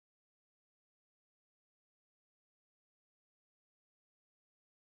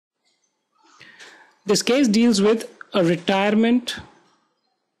This case deals with a retirement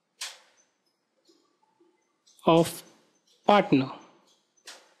of partner.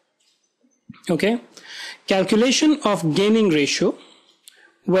 Okay, calculation of gaining ratio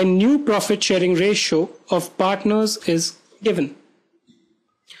when new profit sharing ratio of partners is given.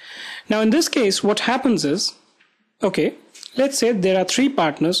 Now in this case what happens is, okay, let's say there are three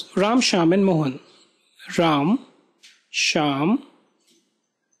partners, Ram, Shyam and Mohan. Ram, Shyam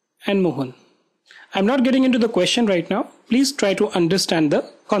and Mohan. I'm not getting into the question right now. Please try to understand the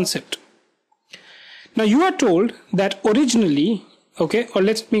concept. Now you are told that originally, okay, or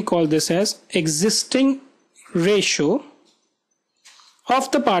let me call this as existing ratio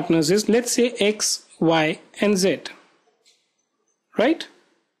of the partners is, let's say, X, Y and Z, right?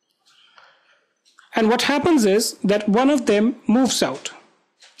 And what happens is that one of them moves out.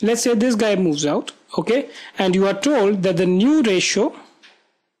 Let's say this guy moves out, okay, and you are told that the new ratio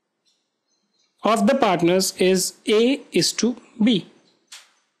of the partners is A is to B,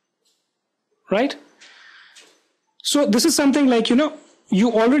 right? So this is something like,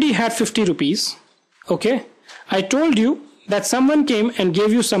 you already had 50 rupees, okay? I told you that someone came and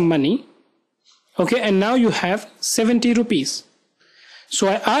gave you some money, okay, and now you have 70 rupees. So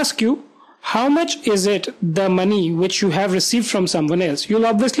I ask you, how much is it the money which you have received from someone else? You'll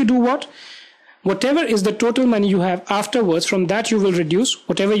obviously do what? Whatever is the total money you have afterwards, from that you will reduce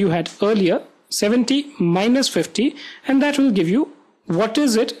whatever you had earlier, 70 minus 50, and that will give you what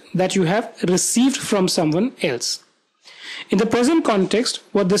is it that you have received from someone else. In the present context,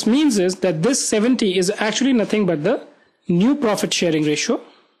 what this means is that this 70 is actually nothing but the new profit sharing ratio.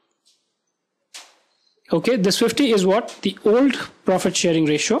 Okay, this 50 is what? The old profit sharing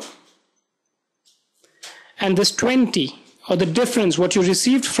ratio. And this 20, or the difference, what you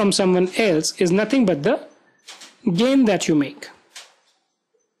received from someone else, is nothing but the gain that you make.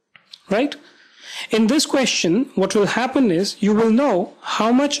 Right? In this question, what will happen is you will know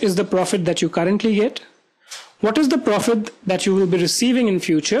how much is the profit that you currently get. What is the profit that you will be receiving in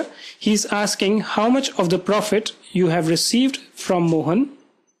future? He's asking how much of the profit you have received from Mohan.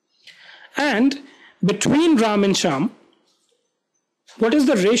 And between Ram and Shyam, what is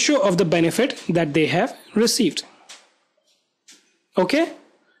the ratio of the benefit that they have received? Okay?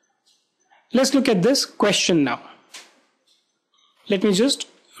 Let's look at this question now. Let me just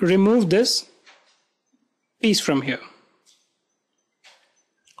remove this piece from here.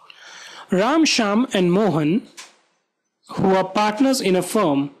 Ram, Shyam and Mohan, who are partners in a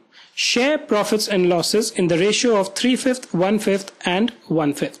firm, share profits and losses in the ratio of 3/5, 1/5 and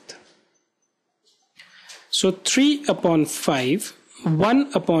 1/5. So 3/5,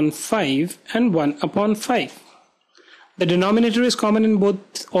 1/5 and 1/5. The denominator is common in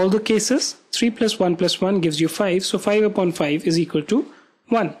all the cases. 3 plus 1 plus 1 gives you 5. So 5/5 is equal to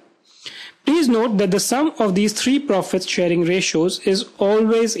 1. Please note that the sum of these three profit sharing ratios is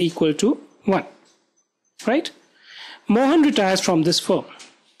always equal to 1. Right? Mohan retires from this firm.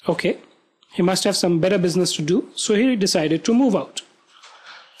 Okay. He must have some better business to do. So he decided to move out.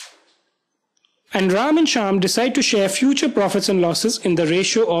 And Ram and Shyam decide to share future profits and losses in the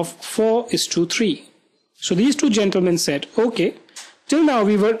ratio of 4:3. So these two gentlemen said, okay, till now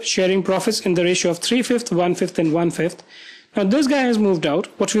we were sharing profits in the ratio of 3/5, 1/5 and 1/5. Now this guy has moved out.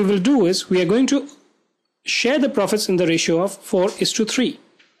 What we will do is we are going to share the profits in the ratio of 4:3.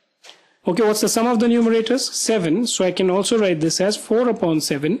 Okay, what's the sum of the numerators? 7. So I can also write this as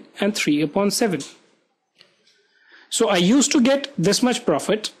 4/7 and 3/7. So I used to get this much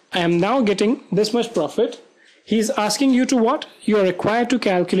profit. I am now getting this much profit. He is asking you to what? You are required to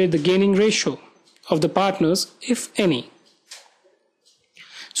calculate the gaining ratio of the partners, if any.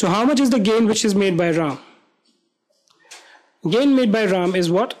 So how much is the gain which is made by Ram? Gain made by Ram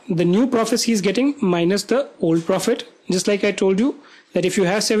is what? The new profits he is getting minus the old profit. Just like I told you that if you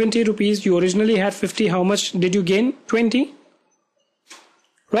have 70 rupees, you originally had 50. How much did you gain? 20.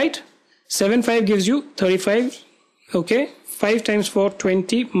 Right? 7/5 gives you 35. Okay. 5 times 4,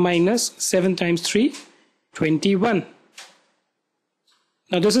 20 minus 7 times 3, 21.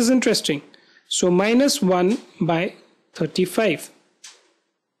 Now this is interesting. So minus 1 by 35.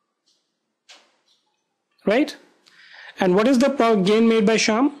 Right? And what is the gain made by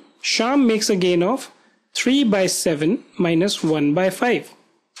Shyam? Shyam makes a gain of 3/7 minus 1/5.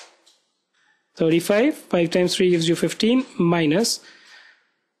 35. 5 times 3 gives you 15 minus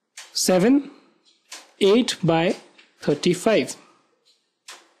 7, 8/35.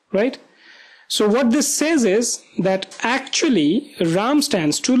 Right? So what this says is that actually Ram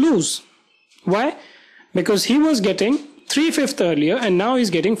stands to lose. Why? Because he was getting 3/5 earlier and now he's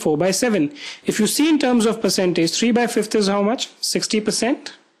getting 4/7. If you see in terms of percentage, 3/5 is how much?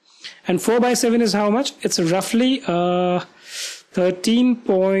 60%. And 4 by 7 is how much? It's roughly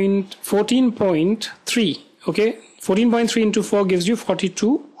 14.3. Okay, 14.3 into 4 gives you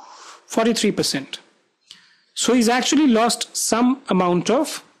 43%. So he's actually lost some amount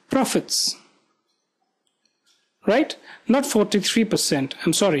of profits, right? Not 43%.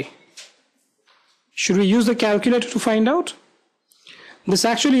 I'm sorry. Should we use the calculator to find out? This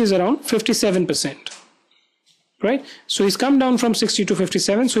actually is around 57%, right? So he's come down from 60 to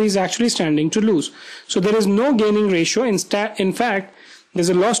 57, so he's actually standing to lose. So there is no gaining ratio. In fact, there's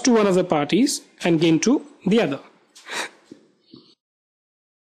a loss to one of the parties and gain to the other.